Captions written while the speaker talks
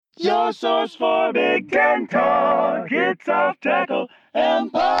Your source for Big Ten talk. It's Off Tackle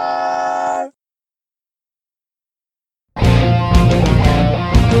Empire.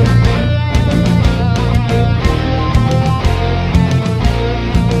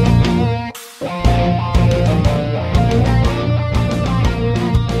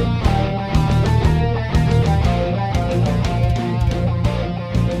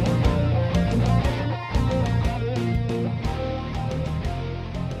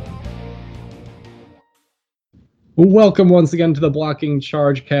 Welcome once again to the Blocking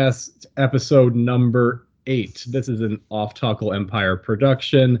Charge Cast, episode number 8. This is an Off Tackle Empire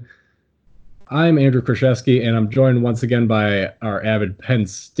production. I'm Andrew Krzyzewski, and I'm joined once again by our avid Penn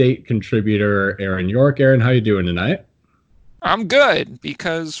State contributor, Aaron York. Aaron, how you doing tonight? I'm good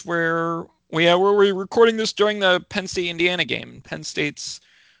because we're recording this during the Penn State-Indiana game. Penn State's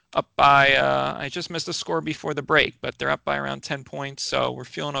up by, I just missed the score before the break, but they're up by around 10 points, so we're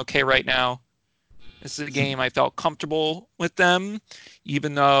feeling okay right now. This is a game I felt comfortable with them,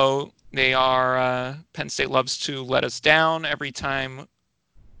 even though they are, Penn State loves to let us down every time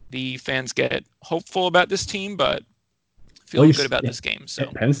the fans get hopeful about this team, but feeling good about this game.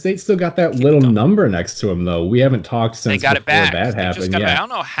 So Penn State still got that little number next to them, though. We haven't talked since they got it back. That happened. I don't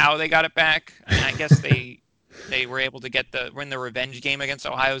know how they got it back. I mean, I guess they were able to win the revenge game against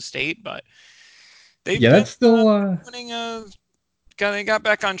Ohio State, but they they got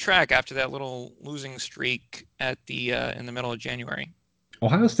back on track after that little losing streak at the in the middle of January.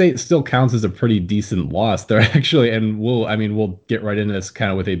 Ohio State still counts as a pretty decent loss. They're actually, and we'll get right into this kind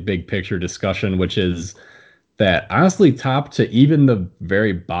of with a big picture discussion, which is that honestly, top to even the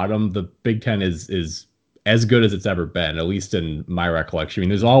very bottom, the Big Ten is as good as it's ever been, at least in my recollection. I mean,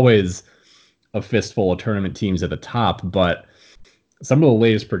 there's always a fistful of tournament teams at the top, but some of the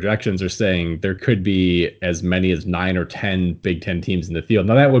latest projections are saying there could be as many as 9 or 10 Big Ten teams in the field.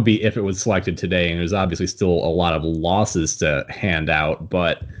 Now, that would be if it was selected today, and there's obviously still a lot of losses to hand out,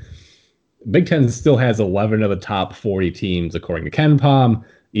 but Big Ten still has 11 of the top 40 teams, according to KenPom.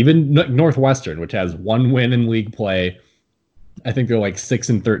 Even Northwestern, which has one win in league play, I think they're like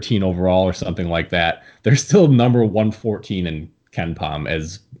 6-13 overall or something like that. They're still number 114 in KenPom,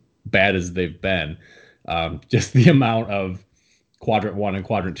 as bad as they've been. Just the amount of Quadrant 1 and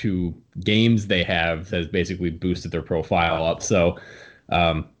Quadrant 2 games they have has basically boosted their profile up. So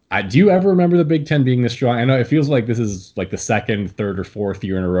do you ever remember the Big Ten being this strong? I know it feels like this is like the second, third, or fourth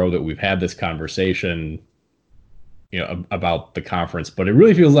year in a row that we've had this conversation, about the conference, but it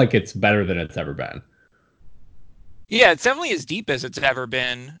really feels like it's better than it's ever been. Yeah, it's definitely as deep as it's ever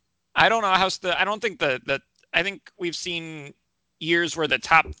been. I don't know I think we've seen years where the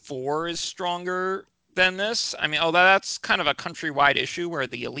top 4 is stronger than this. I mean, that's kind of a countrywide issue where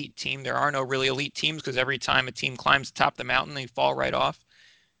the elite team, there are no really elite teams because every time a team climbs the top of the mountain, they fall right off.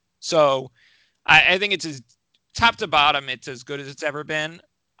 So I think it's as top to bottom, it's as good as it's ever been.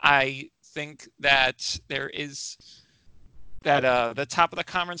 I think that there is that the top of the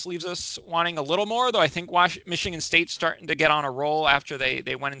conference leaves us wanting a little more, though I think Michigan State's starting to get on a roll after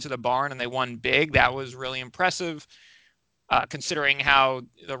they went into the barn and they won big. That was really impressive. Considering how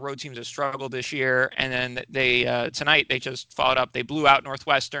the road teams have struggled this year. And then they tonight they just followed up. They blew out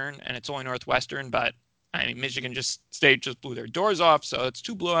Northwestern, and it's only Northwestern, but I mean Michigan State just blew their doors off, so it's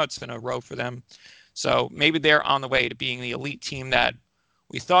 2 blowouts in a row for them. So maybe they're on the way to being the elite team that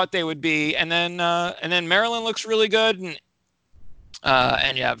we thought they would be. And then Maryland looks really good,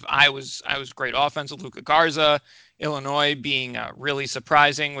 and you have Iowa's great offense with Luka Garza. Illinois being really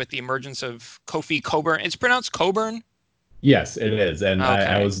surprising with the emergence of Kofi Cockburn. It's pronounced Cockburn. Yes, it is, and okay.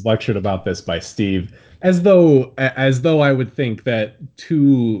 I was lectured about this by Steve, as though I would think that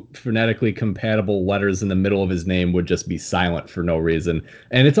 2 phonetically compatible letters in the middle of his name would just be silent for no reason.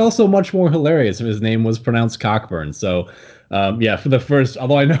 And it's also much more hilarious if his name was pronounced Cockburn. So, for the first,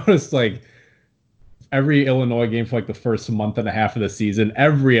 although I noticed like every Illinois game for like the first month and a half of the season,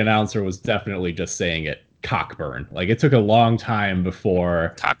 every announcer was definitely just saying it Cockburn. Like it took a long time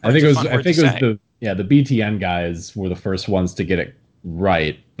before. I think it was the BTN guys were the first ones to get it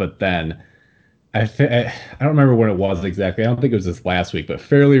right, but then I don't remember when it was exactly. I don't think it was this last week, but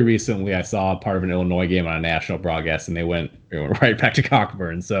fairly recently I saw part of an Illinois game on a national broadcast, and they went right back to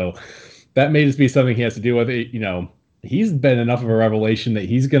Cockburn. So that may just be something he has to deal with. He's been enough of a revelation that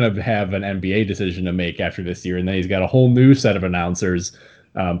he's going to have an NBA decision to make after this year, and then he's got a whole new set of announcers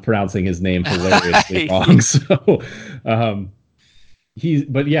pronouncing his name hilariously wrong. So.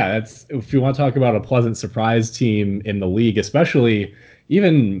 That's if you want to talk about a pleasant surprise team in the league, especially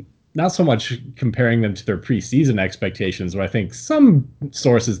even not so much comparing them to their preseason expectations, where I think some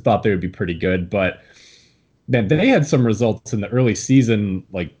sources thought they would be pretty good, but then they had some results in the early season,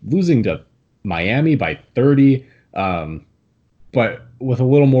 like losing to Miami by 30. But with a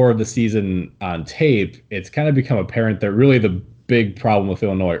little more of the season on tape, it's kind of become apparent that really the big problem with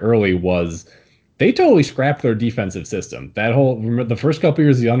Illinois early was they totally scrapped their defensive system. The first couple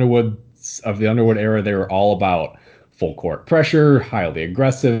years of the Underwood era, they were all about full court pressure, highly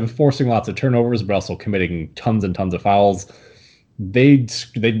aggressive, forcing lots of turnovers, but also committing tons and tons of fouls. They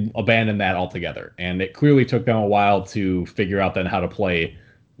abandoned that altogether, and it clearly took them a while to figure out then how to play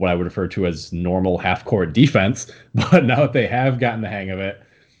what I would refer to as normal half-court defense. But now that they have gotten the hang of it,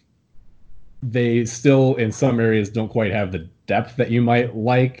 they still, in some areas, don't quite have the depth that you might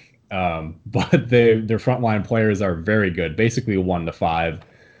like. But their frontline players are very good, basically 1 to 5.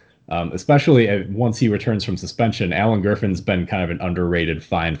 Especially once he returns from suspension, Alan Griffin's been kind of an underrated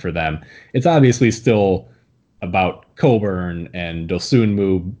find for them. It's obviously still about Coburn and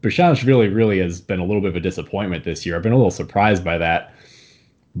Dosunmu. Bishanishvili really has been a little bit of a disappointment this year. I've been a little surprised by that.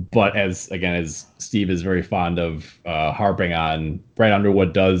 But as Steve is very fond of harping on, Brad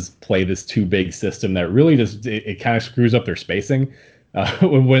Underwood does play this too big system that really just it kind of screws up their spacing.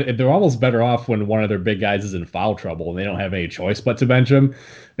 When they're almost better off when one of their big guys is in foul trouble and they don't have any choice but to bench him,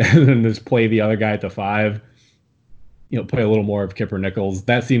 and then just play the other guy at the 5. Play a little more of Kipper Nichols.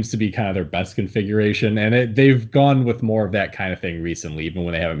 That seems to be kind of their best configuration, and they've gone with more of that kind of thing recently, even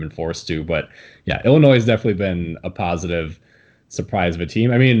when they haven't been forced to. But yeah, Illinois has definitely been a positive surprise of a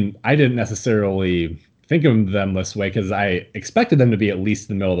team. I mean, I didn't necessarily think of them this way because I expected them to be at least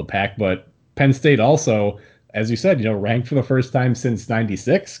in the middle of the pack, but Penn State also, as you said, ranked for the first time since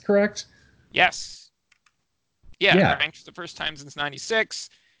 96, correct? Yes. Yeah. Ranked for the first time since 96.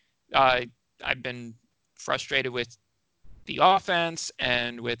 I've been frustrated with the offense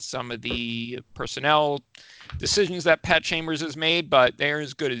and with some of the personnel decisions that Pat Chambers has made, but they're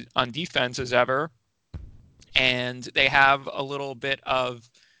as good on defense as ever. And they have a little bit of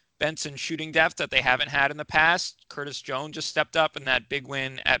Benson shooting depth that they haven't had in the past. Curtis Jones just stepped up in that big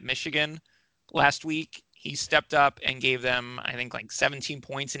win at Michigan last week. He stepped up and gave them, I think, like 17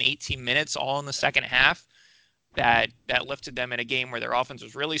 points in 18 minutes, all in the second half. That lifted them in a game where their offense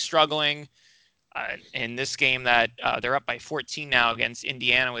was really struggling. In this game that they're up by 14 now against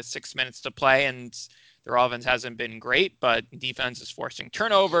Indiana with 6 minutes to play, and their offense hasn't been great, but defense is forcing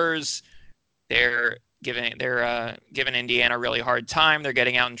turnovers. They're giving Indiana a really hard time. They're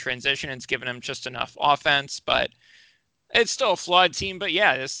getting out in transition. It's giving them just enough offense, but it's still a flawed team. But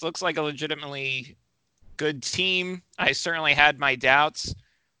yeah, this looks like a legitimately good team. I certainly had my doubts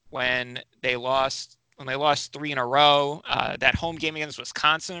when they lost 3 in a row. That home game against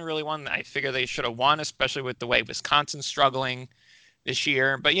Wisconsin, really one that I figure they should have won, especially with the way Wisconsin's struggling this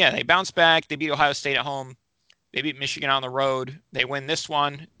year. But yeah, they bounced back. They beat Ohio State at home. They beat Michigan on the road. They win this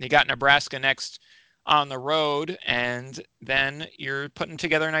one. They got Nebraska next on the road, and then you're putting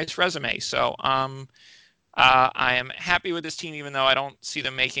together a nice resume. So I am happy with this team, even though I don't see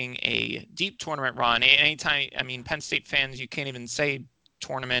them making a deep tournament run. Anytime, I mean, Penn State fans, you can't even say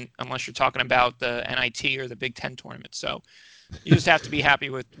tournament unless you're talking about the NIT or the Big Ten tournament. So you just have to be happy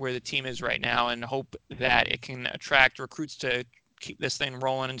with where the team is right now and hope that it can attract recruits to keep this thing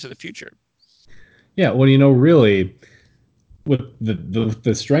rolling into the future. Yeah, well, really, with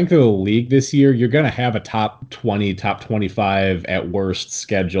the strength of the league this year, you're going to have a top 20, top 25 at worst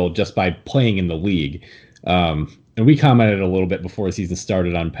schedule just by playing in the league. And we commented a little bit before the season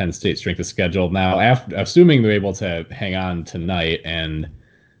started on Penn State's strength of schedule. Now, assuming they're able to hang on tonight, and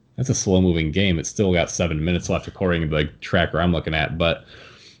that's a slow-moving game. It's still got 7 minutes left according to the tracker I'm looking at. But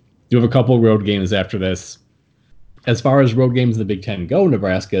you have a couple road games after this. As far as road games in the Big Ten go,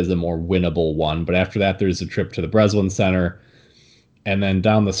 Nebraska is a more winnable one. But after that, there's a trip to the Breslin Center. And then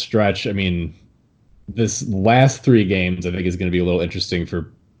down the stretch, I mean, this last 3 games, I think, is going to be a little interesting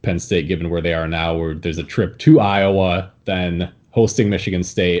for Penn State, given where they are now, where there's a trip to Iowa, then hosting Michigan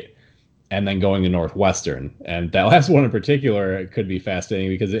State, and then going to Northwestern. And that last one in particular, it could be fascinating,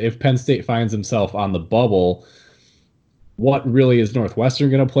 because if Penn State finds himself on the bubble, what really is Northwestern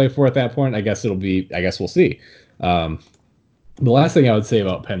going to play for at that point? I guess we'll see. The last thing I would say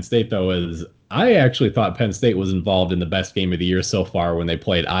about Penn State, though, is I actually thought Penn State was involved in the best game of the year so far when they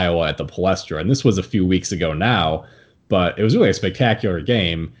played Iowa at the Palestra. And this was a few weeks ago now, but it was really a spectacular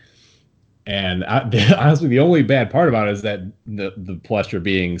game. And honestly, the only bad part about it is that the Palestra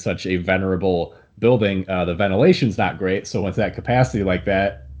being such a venerable building, the ventilation's not great. So with that capacity like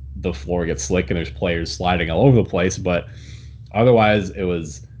that, the floor gets slick and there's players sliding all over the place. But otherwise, it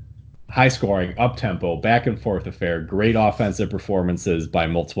was high scoring, up tempo, back and forth affair, great offensive performances by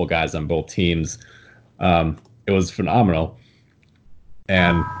multiple guys on both teams. It was phenomenal.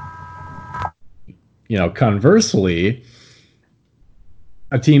 And Conversely,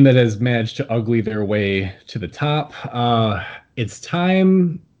 a team that has managed to ugly their way to the top, it's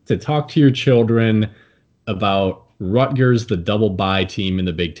time to talk to your children about Rutgers, the double bye team in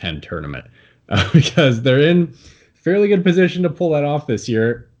the Big Ten tournament, because they're in fairly good position to pull that off this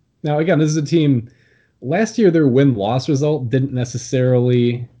year. Now, again, this is a team. Last year, their win-loss result didn't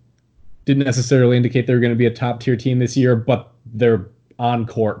necessarily indicate they were going to be a top-tier team this year, but their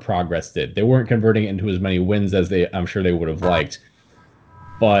on-court progress did. They weren't converting it into as many wins as I'm sure they would have liked,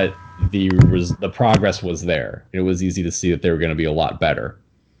 but the progress was there. It was easy to see that they were going to be a lot better.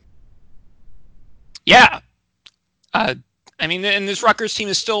 Yeah. I mean, and this Rutgers team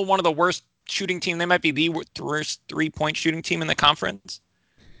is still one of the worst shooting team. They might be the worst 3-point shooting team in the conference.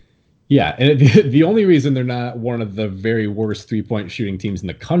 Yeah, and the only reason they're not one of the very worst 3-point shooting teams in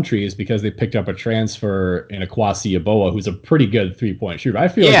the country is because they picked up a transfer in Akwasi Yeboah, who's a pretty good 3-point shooter. I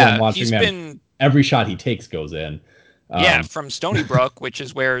feel like I'm watching them, every shot he takes goes in. From Stony Brook, which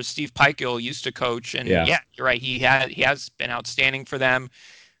is where Steve Peichel used to coach. And yeah, you're right. He has been outstanding for them.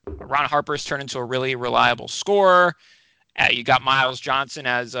 Ron Harper's turned into a really reliable scorer. You got Miles Johnson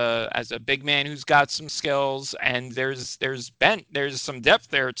as a big man who's got some skills, and there's some depth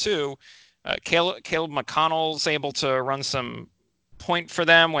there too. Caleb McConnell's able to run some point for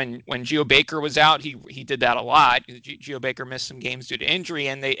them when Geo Baker was out. He did that a lot. Geo Baker missed some games due to injury,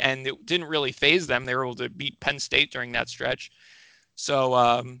 and it didn't really phase them. They were able to beat Penn State during that stretch. So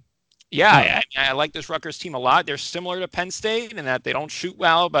I like this Rutgers team a lot. They're similar to Penn State in that they don't shoot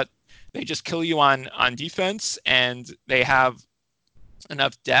well, but they just kill you on defense, and they have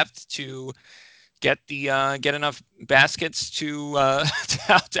enough depth to get enough baskets to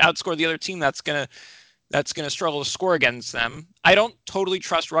outscore the other team that's gonna struggle to score against them. I don't totally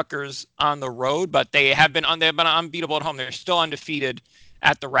trust Rutgers on the road, but they've been unbeatable at home. They're still undefeated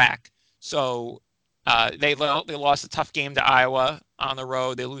at the rack. So they lost a tough game to Iowa on the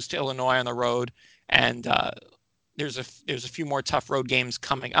road. They lose to Illinois on the road, and there's a few more tough road games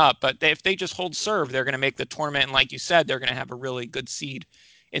coming up, but if they just hold serve, they're going to make the tournament. And like you said, they're going to have a really good seed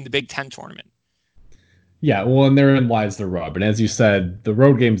in the Big Ten tournament. Yeah, well, and therein lies the rub. And as you said, the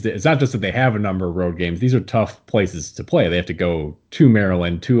road games, it's not just that they have a number of road games. These are tough places to play. They have to go to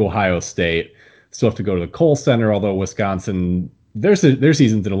Maryland, to Ohio State, still have to go to the Kohl Center, although Wisconsin, their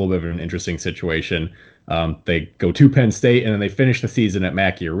season's in a little bit of an interesting situation. They go to Penn State, and then they finish the season at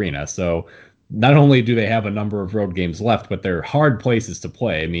Mackey Arena. So not only do they have a number of road games left, but they're hard places to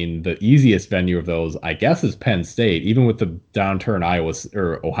play. I mean, the easiest venue of those, I guess, is Penn State. Even with the downturn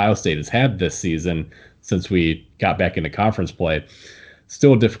Ohio State has had this season since we got back into conference play,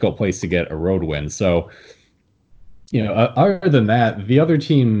 still a difficult place to get a road win. So, other than that, the other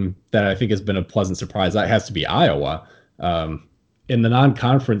team that I think has been a pleasant surprise, that has to be Iowa. In the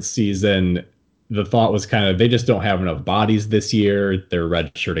non-conference season, the thought was kind of they just don't have enough bodies this year. They're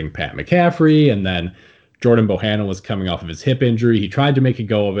redshirting Pat McCaffrey, and then Jordan Bohannon was coming off of his hip injury. He tried to make a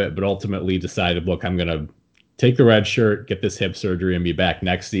go of it, but ultimately decided, look, I'm going to take the red shirt, get this hip surgery, and be back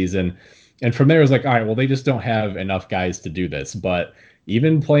next season. And from there, it was like, all right, well, they just don't have enough guys to do this. But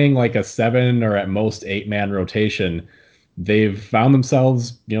even playing like a 7 or at most 8-man rotation, they've found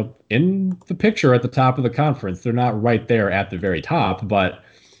themselves, in the picture at the top of the conference. They're not right there at the very top, but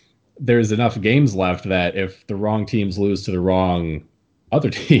there's enough games left that if the wrong teams lose to the wrong other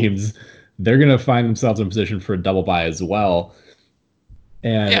teams, they're going to find themselves in position for a double bye as well.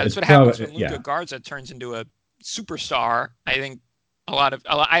 And yeah, that's what happens when Luka Garza turns into a superstar. I think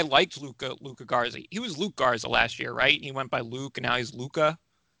I liked Luka Garza. He was Luke Garza last year, right? He went by Luke, and now he's Luka.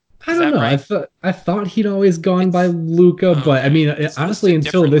 I don't know. Right? I thought he'd always gone by Luka, but I mean, honestly,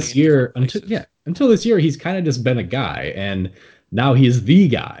 until this year, he's kind of just been a guy, and now he's the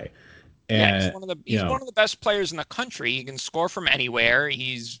guy. And, he's one of the best players in the country. He can score from anywhere.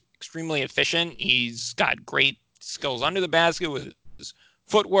 He's extremely efficient. He's got great skills under the basket with his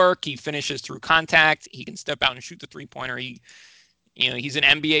footwork. He finishes through contact. He can step out and shoot the 3-pointer. He's an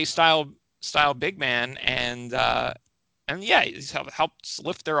NBA style big man, and he's helped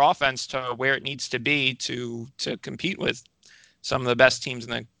lift their offense to where it needs to be to compete with some of the best teams in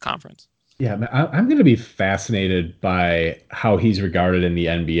the conference. Yeah, I'm going to be fascinated by how he's regarded in the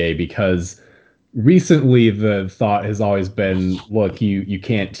NBA, because recently the thought has always been, look, you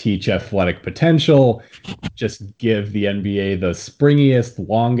can't teach athletic potential. Just give the NBA the springiest,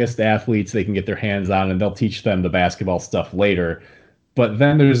 longest athletes they can get their hands on, and they'll teach them the basketball stuff later. But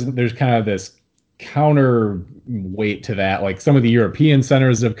then there's kind of this counter weight to that. Like some of the European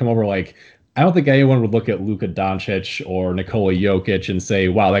centers that have come over, like, I don't think anyone would look at Luka Doncic or Nikola Jokic and say,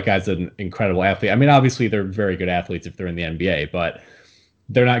 wow, that guy's an incredible athlete. I mean, obviously they're very good athletes if they're in the NBA, but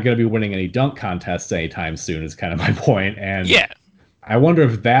they're not going to be winning any dunk contests anytime soon is kind of my point. And Yeah. I wonder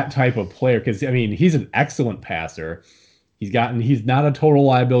if that type of player, because I mean, he's an excellent passer. He's not a total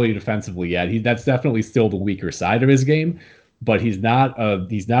liability defensively yet. That's definitely still the weaker side of his game, but he's not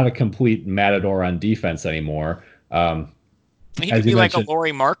a complete matador on defense anymore. He could be like a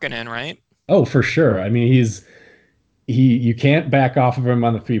Lauri Markkanen, right? Oh, for sure. I mean, you can't back off of him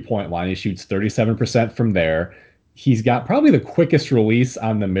on the 3-point line. He shoots 37% from there. He's got probably the quickest release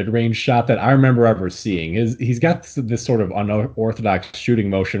on the mid-range shot that I remember ever seeing. He's got this sort of unorthodox shooting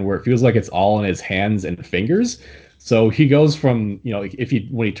motion where it feels like it's all in his hands and fingers. So he goes from,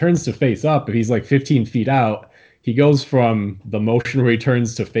 when he turns to face up, if he's like 15 feet out, he goes from the motion where he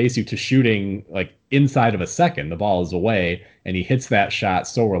turns to face you to shooting like inside of a second. The ball is away, and he hits that shot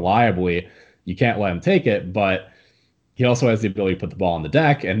so reliably, you can't let him take it. But he also has the ability to put the ball on the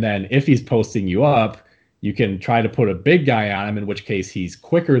deck, and then if he's posting you up, you can try to put a big guy on him, in which case he's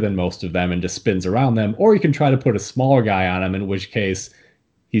quicker than most of them and just spins around them, or you can try to put a smaller guy on him, in which case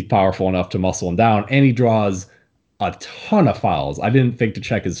he's powerful enough to muscle him down, and he draws a ton of fouls. I didn't think to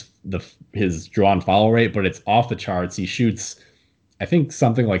check his drawn foul rate, but it's off the charts. He shoots, I think,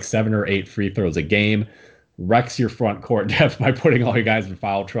 something like 7 or 8 free throws a game, wrecks your front court depth by putting all your guys in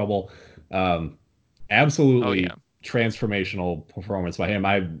foul trouble. Absolutely transformational performance by him.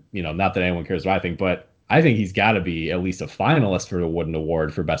 Not that anyone cares what I think, but I think he's got to be at least a finalist for the Wooden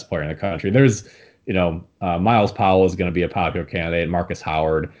Award for best player in the country. There's, Miles Powell is going to be a popular candidate, Marcus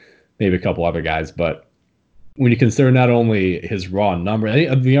Howard, maybe a couple other guys, but when you consider not only his raw number, I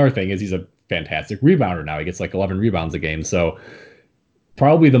think the other thing is he's a fantastic rebounder now. He gets like 11 rebounds a game. So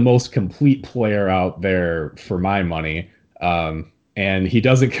probably the most complete player out there for my money. And he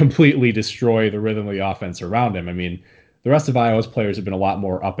doesn't completely destroy the rhythm of the offense around him. I mean, the rest of Iowa's players have been a lot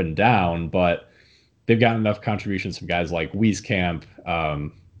more up and down, but they've gotten enough contributions from guys like Wieskamp.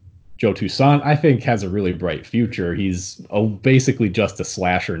 Joe Toussaint, I think, has a really bright future. He's basically just a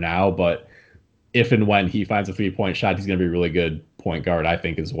slasher now, but if and when he finds a 3-point shot, he's going to be a really good point guard, I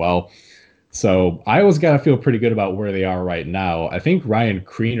think, as well. So Iowa's got to feel pretty good about where they are right now. I think Ryan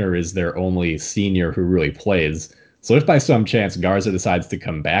Kriener is their only senior who really plays. So if by some chance Garza decides to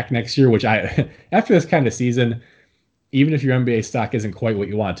come back next year, which after this kind of season, even if your NBA stock isn't quite what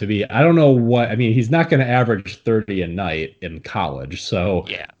you want it to be, I don't know he's not going to average 30 a night in college. So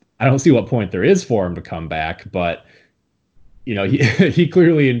yeah. I don't see what point there is for him to come back, but he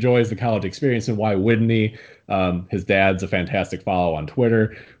clearly enjoys the college experience, and why wouldn't he? His dad's a fantastic follow on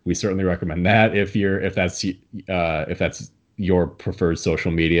Twitter. We certainly recommend that if that's your preferred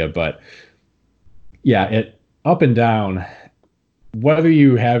social media. But yeah, it up and down. Whether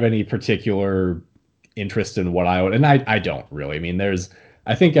you have any particular interest in what I don't really. I mean,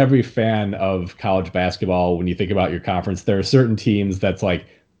 I think every fan of college basketball, when you think about your conference, there are certain teams that's like,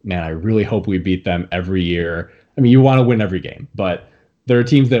 man, I really hope we beat them every year. I mean, you want to win every game, but there are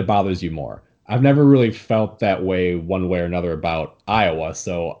teams that it bothers you more. I've never really felt that way one way or another about Iowa,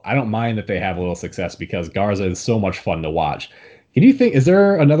 so I don't mind that they have a little success because Garza is so much fun to watch. Is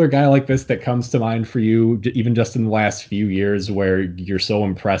there another guy like this that comes to mind for you, even just in the last few years, where you're so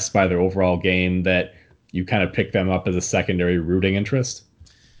impressed by their overall game that you kind of pick them up as a secondary rooting interest?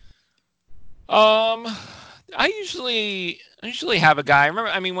 I usually have a guy. I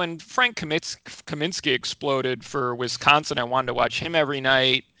remember, when Frank Kaminsky exploded for Wisconsin, I wanted to watch him every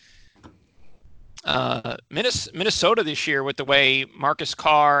night. Minnesota this year, with the way Marcus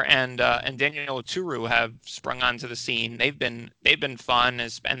Carr and Daniel Oturu have sprung onto the scene, they've been fun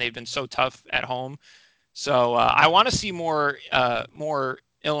and they've been so tough at home. So I want to see more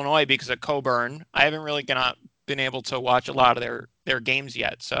Illinois because of Coburn. I haven't really been able to watch a lot of their games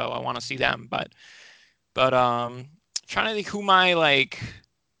yet, so I want to see them. But trying to think who my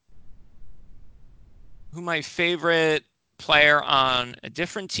favorite player on a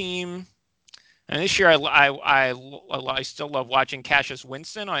different team. And this year, I still love watching Cassius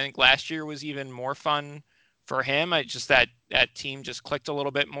Winston. I think last year was even more fun for him. That team just clicked a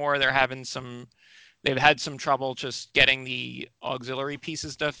little bit more. They've had some trouble just getting the auxiliary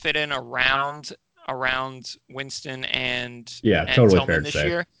pieces to fit in around Winston and totally Tillman fair this to say.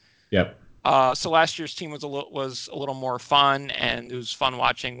 year. Yep. So last year's team was a little more fun, and it was fun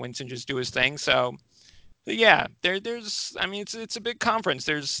watching Winston just do his thing. So yeah, there's it's a big conference.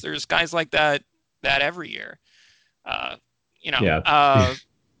 There's guys like that every year. The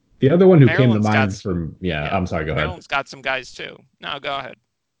other one who came to mind I'm sorry, go ahead. Maryland's got some guys too. No, go ahead.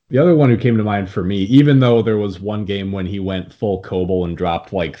 The other one who came to mind for me, even though there was one game when he went full Coble and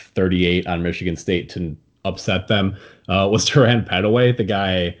dropped like 38 on Michigan State to upset them, was Turan Petaway, the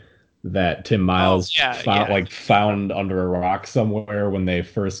guy that Tim Miles found under a rock somewhere when they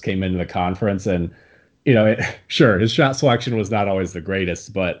first came into the conference. And, sure, his shot selection was not always the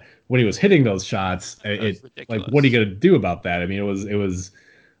greatest, but when he was hitting those shots, like, what are you going to do about that? I mean, it was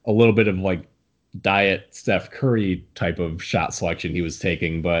a little bit of like diet Steph Curry type of shot selection he was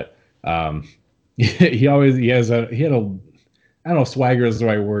taking, but he had a, I don't know if swagger is the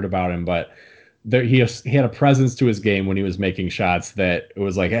right word about him, but he had a presence to his game when he was making shots that it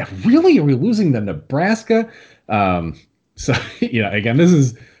was like, really, are we losing to Nebraska? So again, this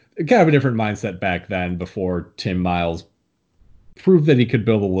is kind of a different mindset back then, before Tim Miles proved that he could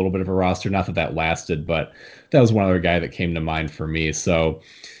build a little bit of a roster. Not that lasted, but that was one other guy that came to mind for me. So,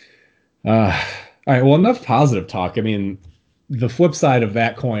 all right, well, enough positive talk. I mean, the flip side of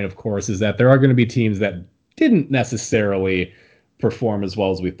that coin, of course, is that there are going to be teams that didn't necessarily perform as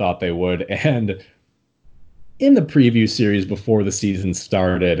well as we thought they would. And in the preview series before the season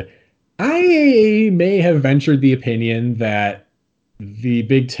started, I may have ventured the opinion that the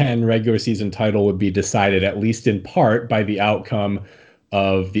Big Ten regular season title would be decided, at least in part, by the outcome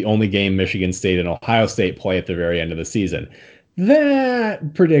of the only game Michigan State and Ohio State play at the very end of the season.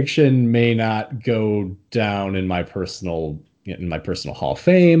 That prediction may not go down in my personal Hall of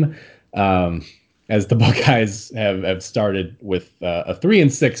Fame, as the Buckeyes have started with a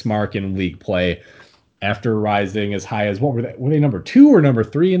 3-6 mark in league play after rising as high as, what were they? Were they number 2 or number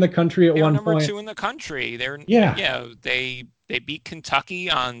 3 in the country at one point? Number 2 in the country. They beat Kentucky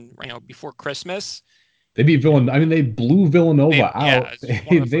on before Christmas. They beat Villanova. I mean, they blew Villanova out. They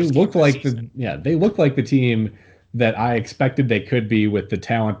looked like the team that I expected they could be, with the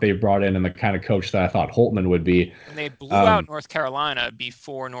talent they brought in and the kind of coach that I thought Holtman would be. And they blew out North Carolina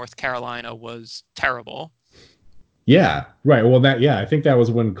before North Carolina was terrible. Yeah, right. Well, I think that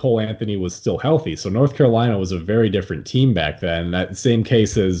was when Cole Anthony was still healthy. So North Carolina was a very different team back then. That same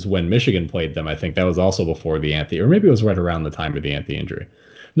case as when Michigan played them. I think that was also before the Anthony, or maybe it was right around the time of the Anthony injury.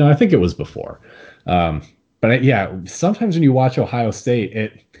 No, I think it was before. But sometimes when you watch Ohio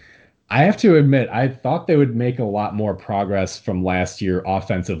State, I have to admit, I thought they would make a lot more progress from last year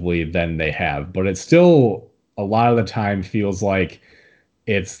offensively than they have. But it still, a lot of the time, feels like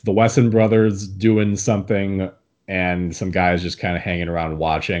it's the Wesson brothers doing something and some guys just kind of hanging around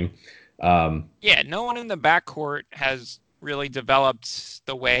watching. No one in the backcourt has really developed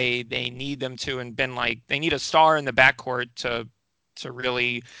the way they need them to, and been like, they need a star in the backcourt to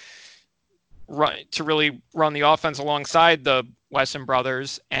really run the offense alongside the Wesson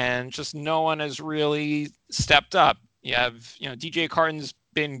brothers, and just no one has really stepped up. You have, DJ Carton's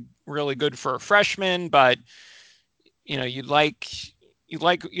been really good for a freshman, but you'd like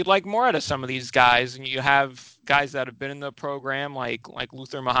more out of some of these guys, and you have guys that have been in the program, like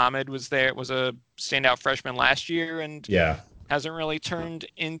Luther Muhammad was a standout freshman last year, and hasn't really turned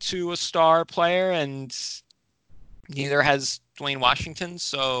into a star player, and neither has Dwayne Washington.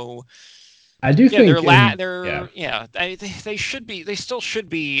 So I do think they still should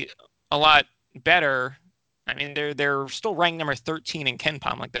be a lot better. I mean, they're still ranked number 13 in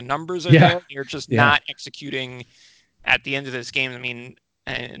KenPom. Like, the numbers are there. You're just not executing at the end of this game. I mean,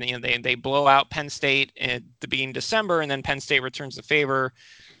 and they blow out Penn State at the beginning of December, and then Penn State returns the favor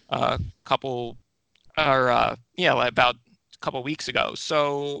about a couple weeks ago.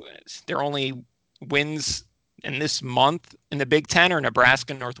 So their only wins in this month in the Big Ten are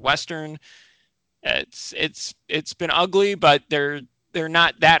Nebraska, Northwestern. It's been ugly, but they're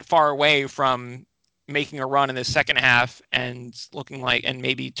not that far away from making a run in the second half and looking like, and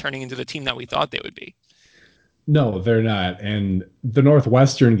maybe turning into the team that we thought they would be. No, they're not. And the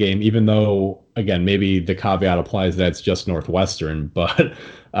Northwestern game, even though, again, maybe the caveat applies that it's just Northwestern, but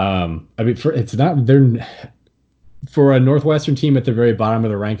for a Northwestern team at the very bottom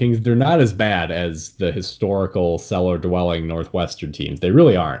of the rankings, they're not as bad as the historical cellar-dwelling Northwestern teams. They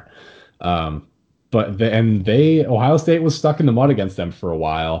really aren't. Ohio State was stuck in the mud against them for a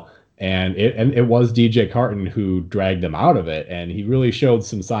while, and it was DJ Carton who dragged them out of it, and he really showed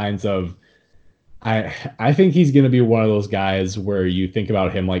some signs of. I think he's going to be one of those guys where you think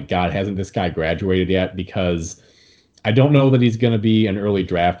about him like, God, hasn't this guy graduated yet? Because I don't know that he's going to be an early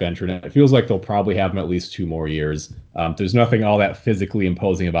draft entrant. It feels like they'll probably have him at least 2 more years. There's nothing all that physically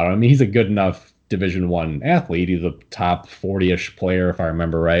imposing about him. I mean, he's a good enough Division I athlete. He's a top 40-ish player, if I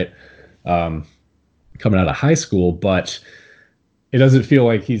remember right, coming out of high school. But it doesn't feel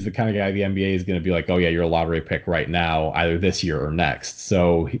like he's the kind of guy the NBA is going to be like, oh, yeah, you're a lottery pick right now, either this year or next.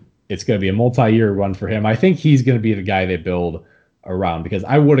 So it's going to be a multi-year run for him. I think he's going to be the guy they build around, because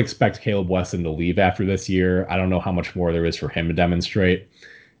I would expect Caleb Wesson to leave after this year. I don't know how much more there is for him to demonstrate.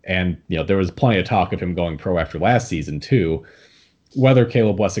 And, there was plenty of talk of him going pro after last season too. whether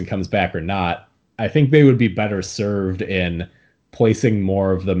Caleb Wesson comes back or not, I think they would be better served in placing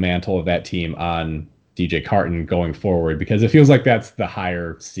more of the mantle of that team on DJ Carton going forward, because it feels like that's the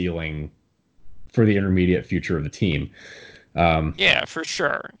higher ceiling for the intermediate future of the team. Yeah, for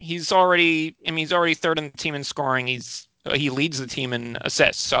sure. He's already third in the team in scoring. He leads the team in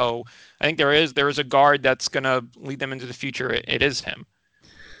assists. So I think there is a guard that's going to lead them into the future. It is him.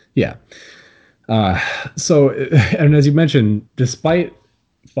 Yeah. And as you mentioned, despite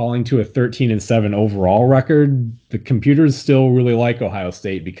falling to a 13-7 overall record, the computers still really like Ohio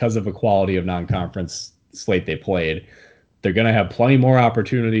State because of the quality of non-conference slate they played. They're going to have plenty more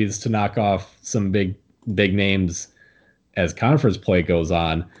opportunities to knock off some big names as conference play goes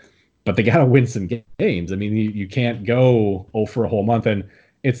on, but they got to win some games. I mean, you can't go for a whole month, and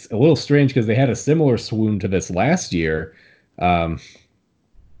it's a little strange because they had a similar swoon to this last year.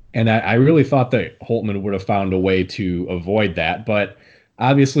 And I really thought that Holtmann would have found a way to avoid that, but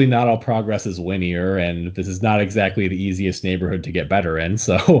obviously not all progress is linear, and this is not exactly the easiest neighborhood to get better in.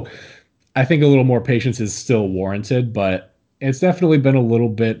 So I think a little more patience is still warranted, but it's definitely been a little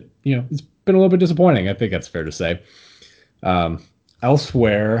bit, it's been a little bit disappointing. I think that's fair to say.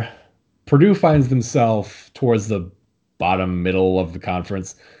 Elsewhere, Purdue finds themselves towards the bottom middle of the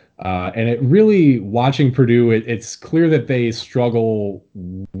conference. And it really, watching Purdue, it's clear that they struggle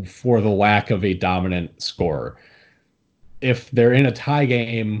for the lack of a dominant scorer. If they're in a tie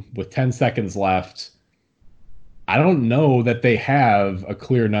game with 10 seconds left, I don't know that they have a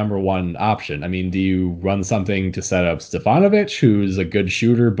clear number one option. I mean, do you run something to set up Stefanovic, who's a good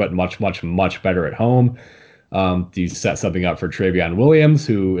shooter but much, much, much better at home? Do you set something up for Travion Williams,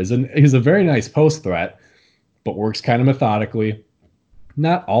 who he's a very nice post threat, but works kind of methodically?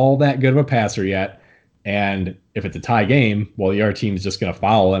 Not all that good of a passer yet. And if it's a tie game, well, your team's just going to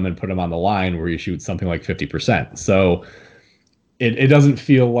foul him and put him on the line where you shoot something like 50%. So it doesn't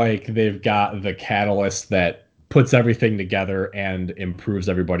feel like they've got the catalyst that puts everything together and improves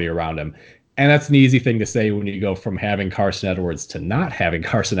everybody around him. And that's an easy thing to say when you go from having Carson Edwards to not having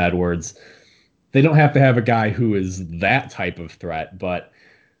Carson Edwards. They don't have to have a guy who is that type of threat, but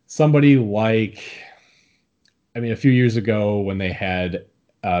somebody like, a few years ago when they had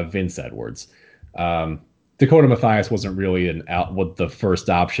Vince Edwards, Dakota Mathias wasn't really the first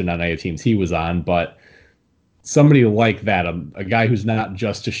option on any teams he was on, but somebody like that, a guy who's not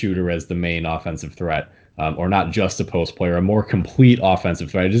just a shooter as the main offensive threat, or not just a post player, a more complete offensive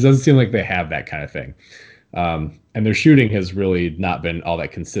threat. It just doesn't seem like they have that kind of thing. And their shooting has really not been all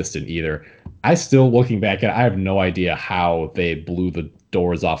that consistent either. Looking back at it, I have no idea how they blew the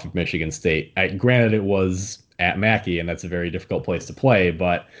doors off of Michigan State. Granted, it was at Mackey, and that's a very difficult place to play,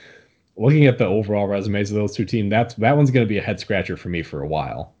 but looking at the overall resumes of those two teams, that one's going to be a head scratcher for me for a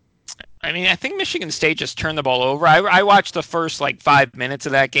while. I mean, I think Michigan State just turned the ball over. I watched the first 5 minutes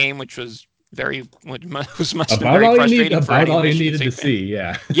of that game, which was must have been very frustrating. About all you needed to see,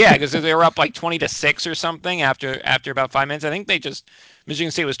 yeah. Yeah, because they were up 20-6 or something after about 5 minutes. I think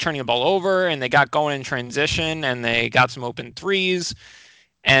Michigan State was turning the ball over, and they got going in transition, and they got some open threes.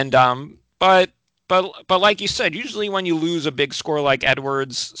 And but like you said, usually when you lose a big score like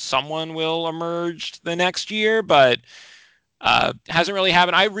Edwards, someone will emerge the next year, but hasn't really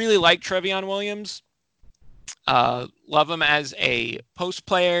happened. I really like Trevion Williams. Love him as a post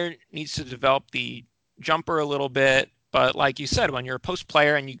player, needs to develop the jumper a little bit. But like you said, when you're a post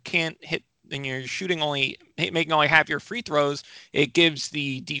player and you can't hit and you're making only half your free throws, it gives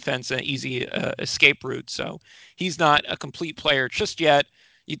the defense an easy escape route. So he's not a complete player just yet.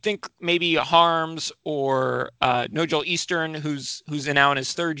 You'd think maybe Harms or Nojel Eastern, who's now in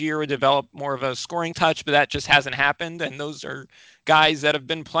his third year, would develop more of a scoring touch, but that just hasn't happened. And those are guys that have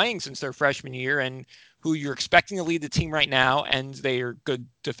been playing since their freshman year and who you're expecting to lead the team right now. And they are good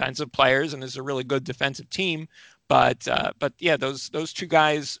defensive players, and this is a really good defensive team. But yeah, those two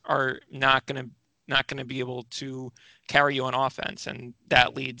guys are not gonna be able to carry you on offense, and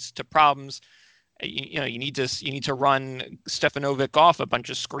that leads to problems. You need to run Stefanovic off a bunch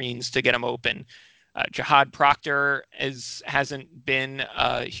of screens to get him open. Jihad Proctor hasn't been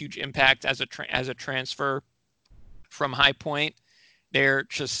a huge impact as a transfer from High Point. They're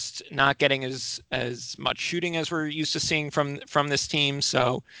just not getting as much shooting as we're used to seeing from this team.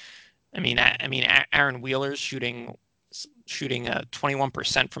 So, I mean, Aaron Wheeler's shooting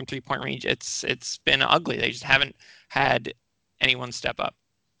 21% from 3-point range. It's been ugly. They just haven't had anyone step up.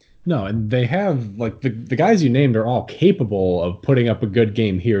 No, and they have the guys you named are all capable of putting up a good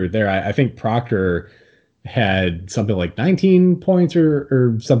game here or there. I think Proctor had something like 19 points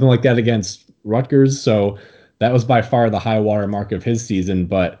or something like that against Rutgers. So that was by far the high water mark of his season,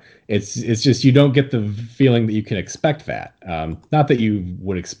 but it's just you don't get the feeling that you can expect that. Not that you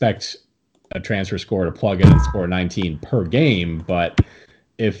would expect a transfer score to plug in and score 19 per game, but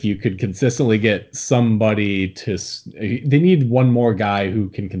if you could consistently get somebody to, they need one more guy who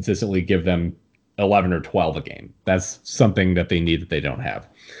can consistently give them 11 or 12 a game. That's something that they need that they don't have.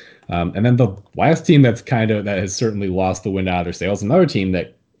 And then the last team that has certainly lost the wind out of their sails, another team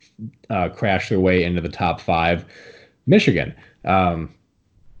that crashed their way into the top 5, Michigan,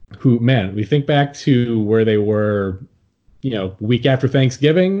 who, man, we think back to where they were, week after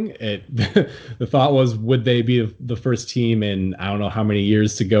Thanksgiving. The thought was, would they be the first team in I don't know how many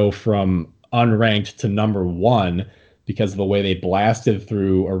years to go from unranked to number 1 because of the way they blasted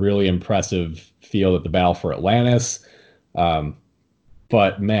through a really impressive field at the Battle for Atlantis.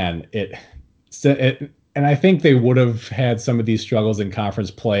 But man, and I think they would have had some of these struggles in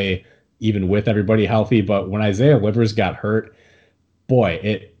conference play even with everybody healthy. But when Isaiah Livers got hurt,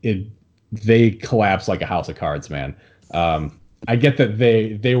 boy, they collapsed like a house of cards, man. I get that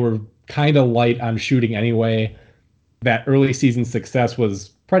they were kind of light on shooting anyway. That early season success was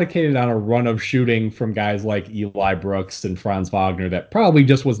predicated on a run of shooting from guys like Eli Brooks and Franz Wagner that probably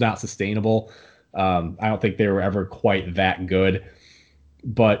just was not sustainable. I don't think they were ever quite that good.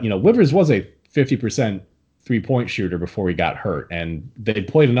 But, Livers was a 50% three-point shooter before he got hurt. And they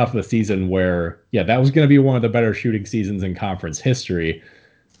played enough of the season where, that was going to be one of the better shooting seasons in conference history.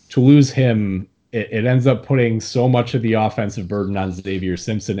 To lose him, it ends up putting so much of the offensive burden on Xavier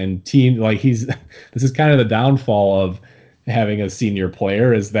Simpson, and this is kind of the downfall of having a senior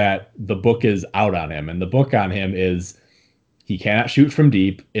player, is that the book is out on him. And the book on him is he cannot shoot from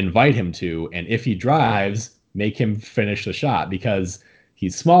deep, invite him to, and if he drives, make him finish the shot, because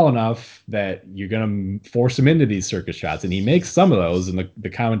he's small enough that you're going to force him into these circus shots. And he makes some of those, and the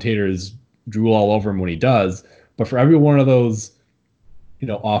commentators drool all over him when he does. But for every one of those,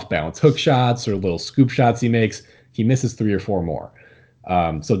 off balance hook shots or little scoop shots he makes, he misses 3 or 4 more.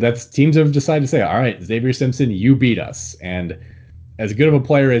 So teams have decided to say, all right, Xavier Simpson, you beat us. And as good of a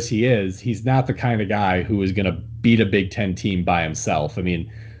player as he is, he's not the kind of guy who is going to beat a Big Ten team by himself. I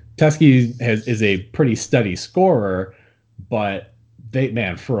mean, Teske is a pretty steady scorer, but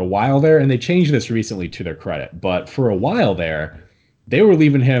for a while there, and they changed this recently to their credit, but for a while there, they were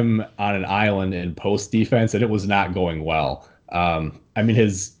leaving him on an island in post defense, and it was not going well.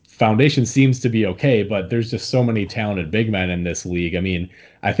 His foundation seems to be okay, but there's just so many talented big men in this league. I mean,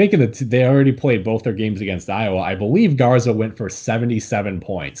 I think they already played both their games against Iowa. I believe Garza went for 77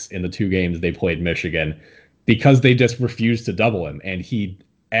 points in the 2 games they played Michigan because they just refused to double him, and he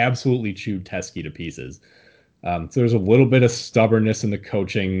absolutely chewed Teske to pieces. So there's a little bit of stubbornness in the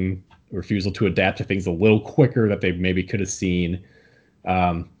coaching, refusal to adapt to things a little quicker that they maybe could have seen.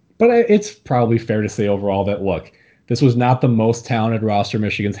 But it's probably fair to say overall that, look, this was not the most talented roster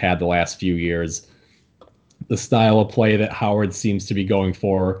Michigan's had the last few years. The style of play that Howard seems to be going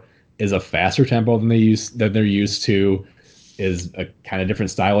for is a faster tempo than they're used to, is a kind of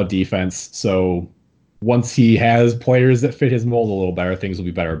different style of defense. So once he has players that fit his mold a little better, things will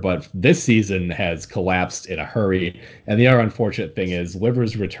be better. But this season has collapsed in a hurry. And the other unfortunate thing is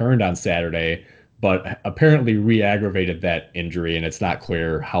Livers returned on Saturday, but apparently re-aggravated that injury, and it's not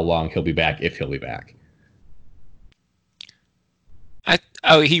clear how long he'll be back, if he'll be back.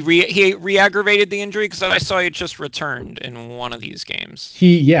 He re-aggravated the injury, because I saw he just returned in one of these games.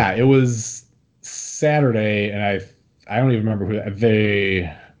 It was Saturday, and I don't even remember who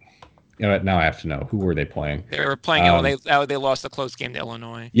they. Now I have to know, who were they playing? They were playing. They lost a close game to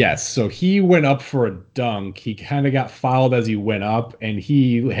Illinois. Yes, so he went up for a dunk. He kind of got fouled as he went up, and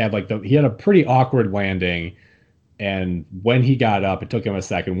he had a pretty awkward landing. And when he got up, it took him a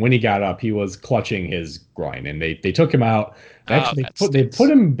second. When he got up, he was clutching his groin, and they took him out. Actually, they put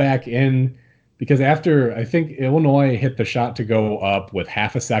him back in because after, I think, Illinois hit the shot to go up with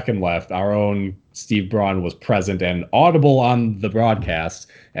half a second left, our own Steve Braun was present and audible on the broadcast,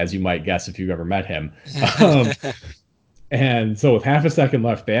 as you might guess if you've ever met him. And so with half a second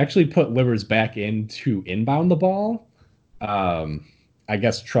left, they actually put Livers back in to inbound the ball. I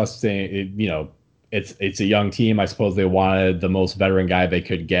guess trusting, it's a young team. I suppose they wanted the most veteran guy they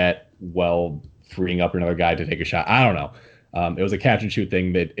could get while freeing up another guy to take a shot. I don't know. It was a catch and shoot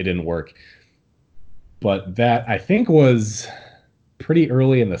thing, but it didn't work. But that, I think, was pretty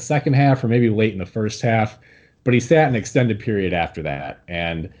early in the second half or maybe late in the first half. But he sat an extended period after that,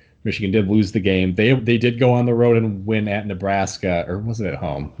 and Michigan did lose the game. They did go on the road and win at Nebraska, or was it at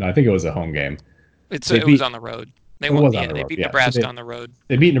home? No, I think it was a home game. It was on the road. They beat Nebraska on the road.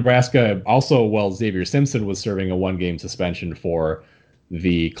 They beat Nebraska also while Xavier Simpson was serving a 1-game suspension for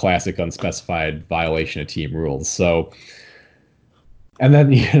the classic unspecified violation of team rules. So, and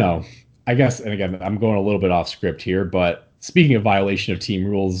then, I guess, and again, I'm going a little bit off script here, but speaking of violation of team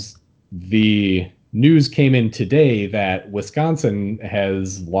rules, the news came in today that Wisconsin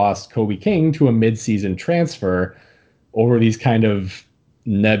has lost Kobe King to a midseason transfer over these kind of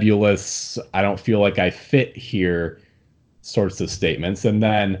nebulous, I don't feel like I fit here sorts of statements. And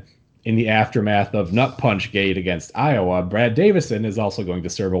then in the aftermath of Nut Punch Gate against Iowa, Brad Davison is also going to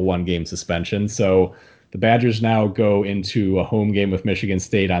serve a 1-game suspension. So the Badgers now go into a home game with Michigan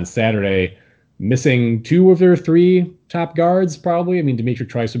State on Saturday, missing 2 of their 3 top guards, probably. I mean, Dimitri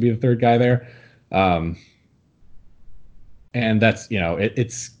Trice would be the third guy there. And that's,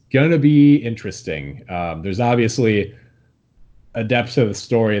 it's going to be interesting. There's obviously a depth to the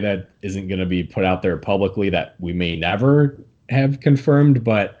story that isn't going to be put out there publicly that we may never have confirmed,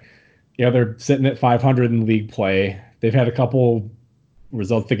 but they're sitting at 500 in league play. They've had a couple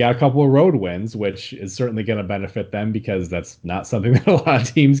results. They got a couple of road wins, which is certainly going to benefit them because that's not something that a lot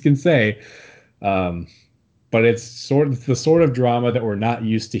of teams can say. But it's the sort of drama that we're not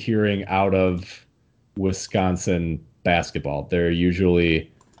used to hearing out of Wisconsin basketball. They're usually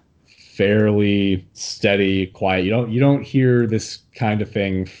fairly steady, quiet. You don't hear this kind of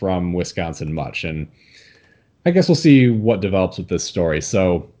thing from Wisconsin much. And I guess we'll see what develops with this story.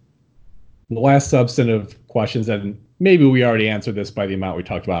 So the last substantive questions, and maybe we already answered this by the amount we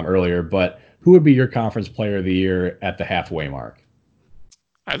talked about earlier, but who would be your conference player of the year at the halfway mark?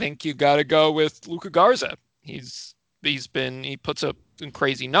 I think you got to go with Luka Garza. He puts up some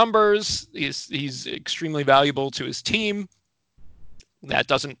crazy numbers. He's extremely valuable to his team. That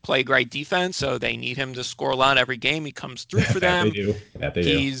doesn't play great defense, so they need him to score a lot every game. He comes through for them. They do.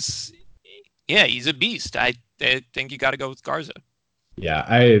 He's a beast. I think you got to go with Garza. Yeah,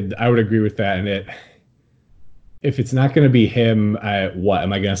 I would agree with that. And if it's not going to be him, what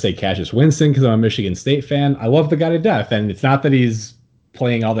am I going to say? Cassius Winston, because I'm a Michigan State fan. I love the guy to death, and it's not that he's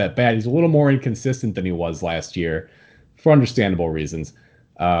playing all that bad. He's a little more inconsistent than he was last year, for understandable reasons.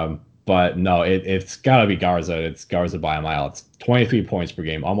 But no, it's got to be Garza. It's Garza by a mile. It's 23 points per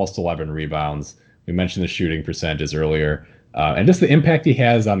game, almost 11 rebounds. We mentioned the shooting percentages earlier, and just the impact he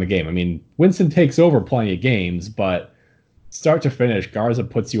has on the game. I mean, Winston takes over plenty of games, but start to finish, Garza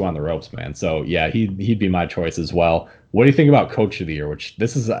puts you on the ropes, man. So yeah, he'd be my choice as well. What do you think about Coach of the Year? Which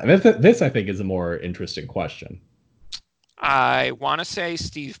this I think is a more interesting question. I want to say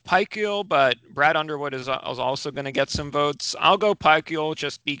Steve Peichel, but Brad Underwood is also going to get some votes. I'll go Peichel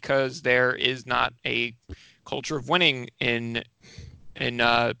just because there is not a culture of winning in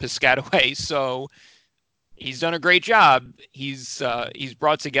Piscataway. So he's done a great job. He's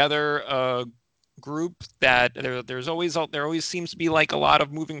brought together a group that there always seems to be like a lot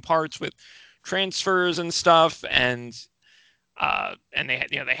of moving parts with transfers and stuff, and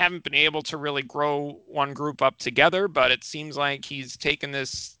they haven't been able to really grow one group up together, but it seems like he's taken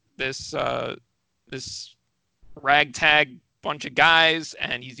this ragtag bunch of guys,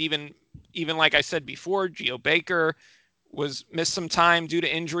 and he's even like I said before, Geo Baker missed some time due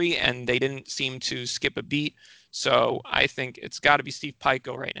to injury, and they didn't seem to skip a beat. So I think it's got to be Steve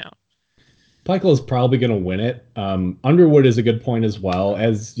Peichel right now. Peichel is probably going to win it. Underwood is a good point as well.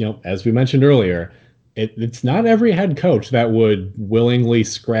 As we mentioned earlier, it's not every head coach that would willingly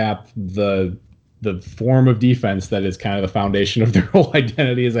scrap the form of defense that is kind of the foundation of their whole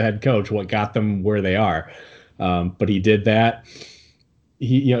identity as a head coach, what got them where they are. But he did that.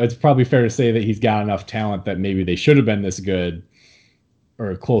 It's probably fair to say that he's got enough talent that maybe they should have been this good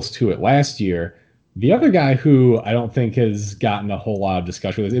or close to it last year. The other guy who I don't think has gotten a whole lot of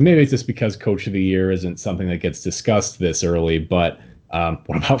discussion with, and maybe it's just because Coach of the Year isn't something that gets discussed this early, but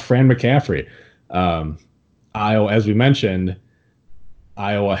what about Fran McCaffrey? Iowa, as we mentioned,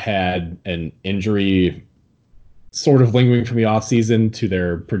 Iowa had an injury sort of lingering from the offseason to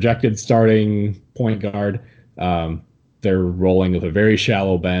their projected starting point guard. They're rolling with a very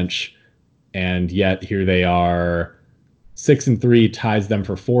shallow bench, and yet here they are. 6-3 ties them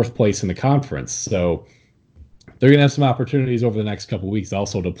for 4th place in the conference. So they're going to have some opportunities over the next couple of weeks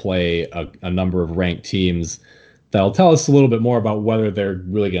also to play a number of ranked teams that'll tell us a little bit more about whether they're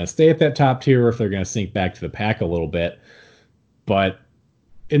really going to stay at that top tier or if they're going to sink back to the pack a little bit. But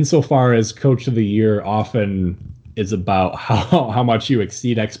insofar as Coach of the Year often is about how much you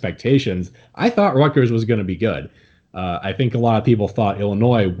exceed expectations, I thought Rutgers was going to be good. I think a lot of people thought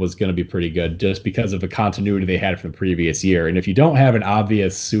Illinois was going to be pretty good just because of the continuity they had from the previous year. And if you don't have an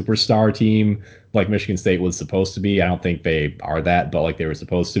obvious superstar team like Michigan State was supposed to be, I don't think they are that, but like they were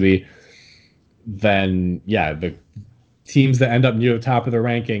supposed to be, then yeah, the teams that end up near the top of the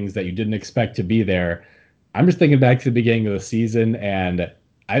rankings that you didn't expect to be there, I'm just thinking back to the beginning of the season, and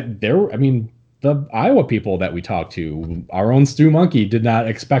the Iowa people that we talked to, our own Stu Monkey, did not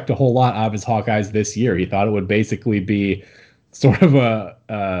expect a whole lot out of his Hawkeyes this year. He thought it would basically be sort of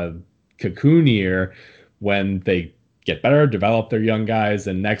a cocoon year when they get better, develop their young guys,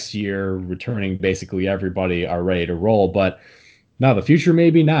 and next year, returning basically everybody, are ready to roll. But now the future may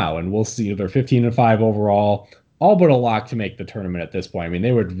be now, and we'll see. They're 15-5 overall, all but a lock to make the tournament at this point. I mean,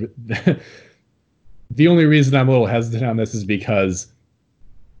 they would. The only reason I'm a little hesitant on this is because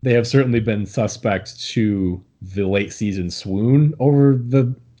they have certainly been suspect to the late season swoon over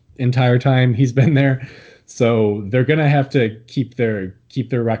the entire time he's been there. So they're going to have to keep their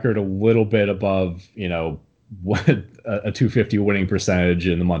record a little bit above, what a 250 winning percentage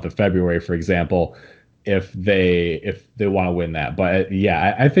in the month of February, for example, if they want to win that. But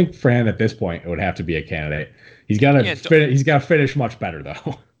yeah, I think Fran at this point would have to be a candidate. He's got to finish much better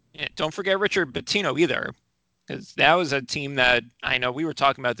though. Yeah, don't forget Richard Pitino either, because that was a team that I know we were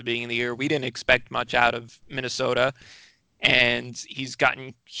talking about at the beginning of the year. We didn't expect much out of Minnesota, and he's gotten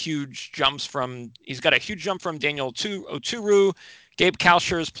a huge jump from Daniel Oturu. Gabe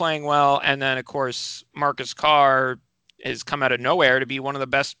Kalsher is playing well, and then of course Marcus Carr has come out of nowhere to be one of the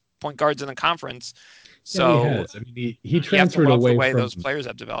best point guards in the conference. So yeah, he has. I mean, he transferred away the way from those players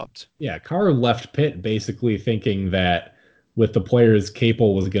have developed. Yeah, Carr left Pitt basically thinking that with the players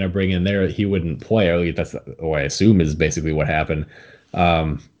Capel was going to bring in there, he wouldn't play. Or at least that's what I assume is basically what happened.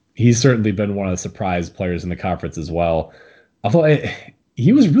 He's certainly been one of the surprise players in the conference as well. Although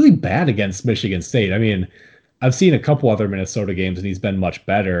he was really bad against Michigan State. I mean, I've seen a couple other Minnesota games and he's been much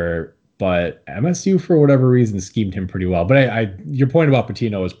better, but MSU for whatever reason schemed him pretty well. But your point about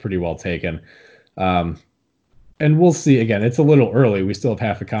Pitino is pretty well taken. And we'll see. Again, it's a little early. We still have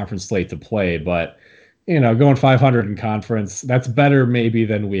half the conference slate to play, but going 500 in conference, that's better maybe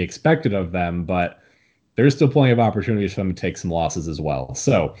than we expected of them, but there's still plenty of opportunities for them to take some losses as well.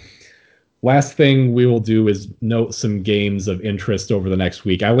 So last thing we will do is note some games of interest over the next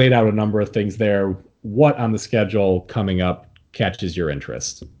week. I laid out a number of things there. What on the schedule coming up catches your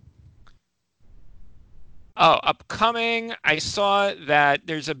interest? Oh, upcoming, I saw that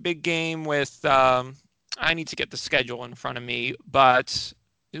there's a big game with, I need to get the schedule in front of me, but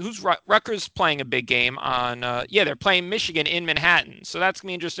Rutgers playing a big game on, they're playing Michigan in Manhattan. So that's going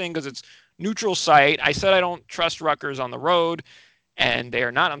to be interesting because it's neutral site. I said I don't trust Rutgers on the road, and they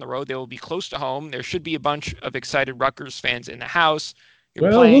are not on the road. They will be close to home. There should be a bunch of excited Rutgers fans in the house.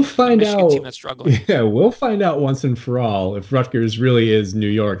 We'll find out. Team that's struggling. Yeah, we'll find out once and for all if Rutgers really is New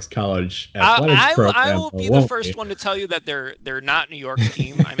York's college athletics program. I will be the first one to tell you that they're not New York's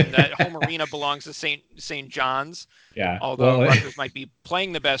team. I mean, that home arena belongs to St. John's. Yeah. Although Rutgers might be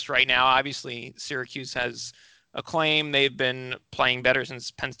playing the best right now. Obviously, Syracuse has a claim. They've been playing better since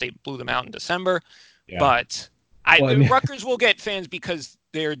Penn State blew them out in December. Yeah. But Rutgers will get fans because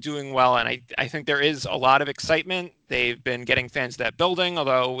they're doing well, and I think there is a lot of excitement. They've been getting fans to that building,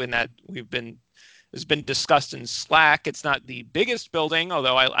 although it's been discussed in Slack. It's not the biggest building,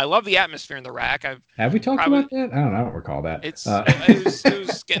 although I love the atmosphere in the RAC. Have we talked about that? I don't recall that. It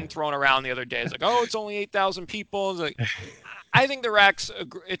was getting thrown around the other day. It's like, it's only 8,000 people. It's like, I think the RAC's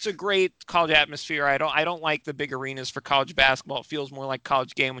it's a great college atmosphere. I don't like the big arenas for college basketball. It feels more like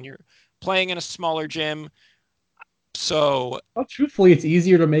college game when you're playing in a smaller gym. So, truthfully, it's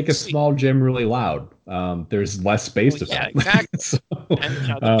easier to make a small gym really loud. There's less space to fill. Yeah, exactly. So, and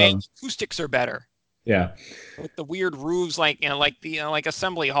the acoustics are better. Yeah. With the weird roofs, like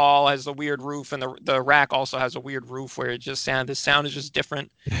Assembly Hall has a weird roof, and the RAC also has a weird roof where the sound is just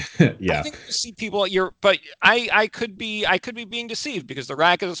different. Yeah. I think you see people but I could be being deceived because the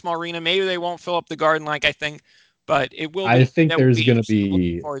RAC is a small arena. Maybe they won't fill up the Garden like I think. But it will. I think there's going to be.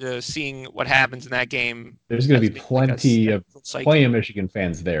 Looking forward to seeing what happens in that game. There's going to be plenty of Michigan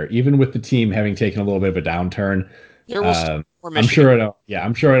fans there, even with the team having taken a little bit of a downturn. There was more I'm sure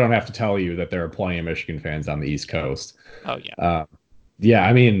I don't have to tell you that there are plenty of Michigan fans on the East Coast. Oh yeah. Yeah,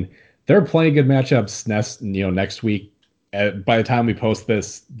 I mean there are plenty of good matchups next week. By the time we post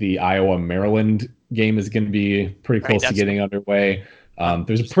this, the Iowa-Maryland game is going to be pretty close to getting underway.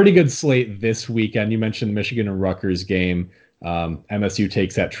 There's a pretty good slate this weekend. You mentioned the Michigan and Rutgers game. MSU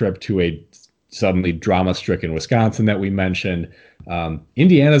takes that trip to a suddenly drama-stricken Wisconsin that we mentioned.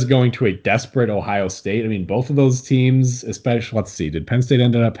 Indiana's going to a desperate Ohio State. I mean, both of those teams, especially, let's see, did Penn State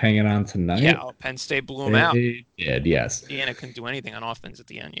end up hanging on tonight? Yeah, Penn State blew them out. It did, yes. Indiana couldn't do anything on offense at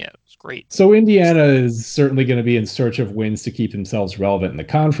the end. Yeah, it was great. So Indiana is certainly going to be in search of wins to keep themselves relevant in the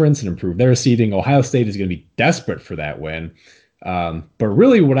conference and improve their seeding. Ohio State is going to be desperate for that win. But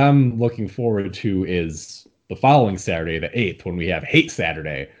really what I'm looking forward to is the following Saturday, the 8th, when we have Hate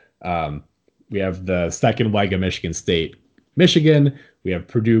Saturday. we have the second leg of Michigan State, Michigan. We have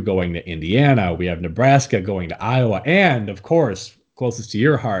Purdue going to Indiana. We have Nebraska going to Iowa. And, of course, closest to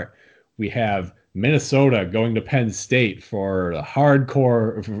your heart, we have Minnesota going to Penn State for the hard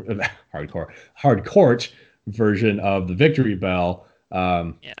court version of the Victory Bell.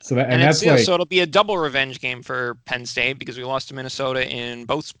 So it'll be a double revenge game for Penn State because we lost to Minnesota in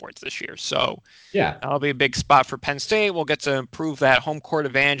both sports this year. So yeah, that'll be a big spot for Penn State. We'll get to improve that home court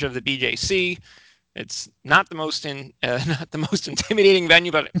advantage of the BJC. It's not the most intimidating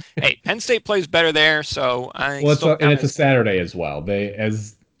venue, but hey, Penn State plays better there. So it's a Saturday as well. They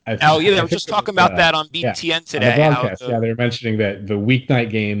were just talking about that on BTN today. They were mentioning that the weeknight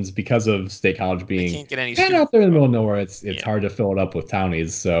games, because of State College being can't get any out there in the middle of nowhere, it's hard to fill it up with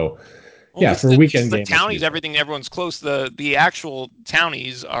townies. So for weekend games, the townies, everyone's close. The actual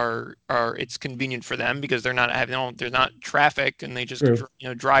townies are it's convenient for them because there's not traffic and they just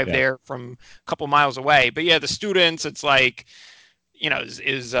drive there from a couple miles away. But the students, it's like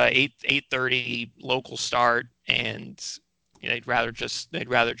is 8:30 local start and. They'd rather just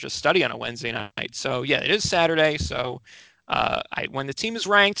study on a Wednesday night. So it is Saturday. So when the team is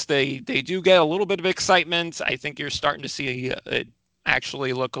ranked, they do get a little bit of excitement. I think you're starting to see it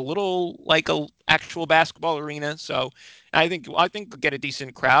actually look a little like a actual basketball arena. So I think we'll get a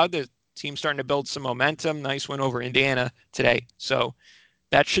decent crowd. The team's starting to build some momentum. Nice win over Indiana today. So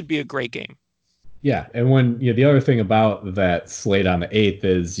that should be a great game. Yeah, and when the other thing about that slate on the 8th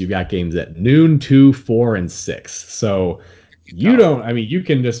is you've got games at noon, 2, 4, and 6. So you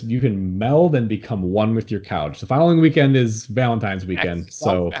can meld and become one with your couch. The following weekend is Valentine's weekend.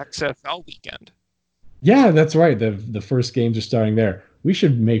 XFL weekend. Yeah, that's right. The first games are starting there. We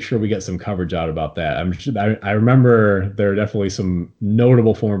should make sure we get some coverage out about that. I remember there are definitely some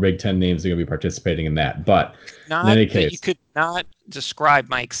notable former Big Ten names that are going to be participating in that. But in any case, you could not describe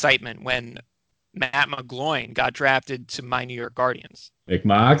my excitement when Matt McGloin got drafted to my New York Guardians.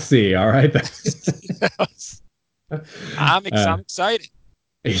 McMoxie, all right. I'm excited.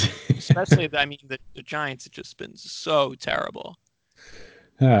 Especially, the Giants have just been so terrible.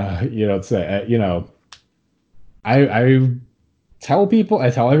 I tell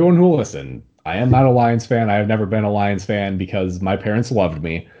everyone who will listen, I am not a Lions fan. I have never been a Lions fan because my parents loved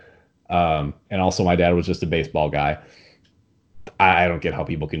me. And also my dad was just a baseball guy. I don't get how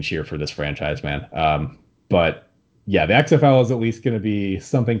people can cheer for this franchise, man. But the XFL is at least going to be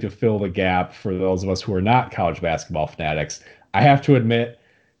something to fill the gap for those of us who are not college basketball fanatics. I have to admit,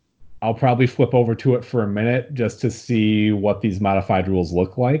 I'll probably flip over to it for a minute just to see what these modified rules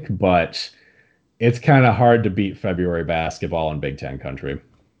look like, but it's kind of hard to beat February basketball in Big Ten country.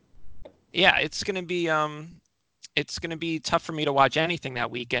 Yeah, it's going to be tough for me to watch anything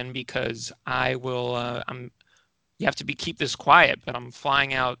that weekend because I will you have to keep this quiet, but I'm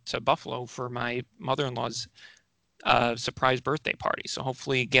flying out to Buffalo for my mother-in-law's surprise birthday party. So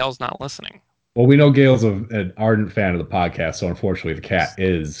hopefully Gail's not listening. Well, we know Gail's an ardent fan of the podcast, so unfortunately the cat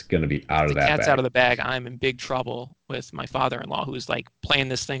is going to be out of that bag. The cat's out of the bag. I'm in big trouble with my father-in-law who's playing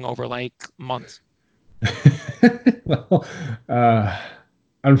this thing over months. Well,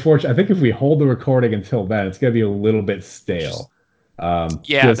 unfortunately, I think if we hold the recording until then, it's going to be a little bit stale.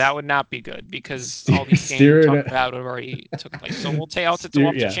 That would not be good because all these games talked about already took place. So we'll have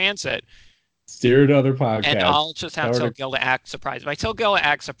to chance it. Steer to other podcasts. And I'll just have to tell Gail to act surprised. If I tell Gail to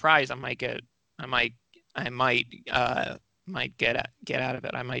act surprised, I might get out of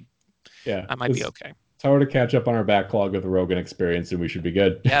it. I might be okay. Tell her to catch up on our backlog of the Rogan Experience, and we should be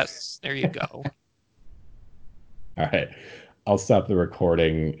good. Yes, there you go. All right. I'll stop the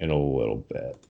recording in a little bit.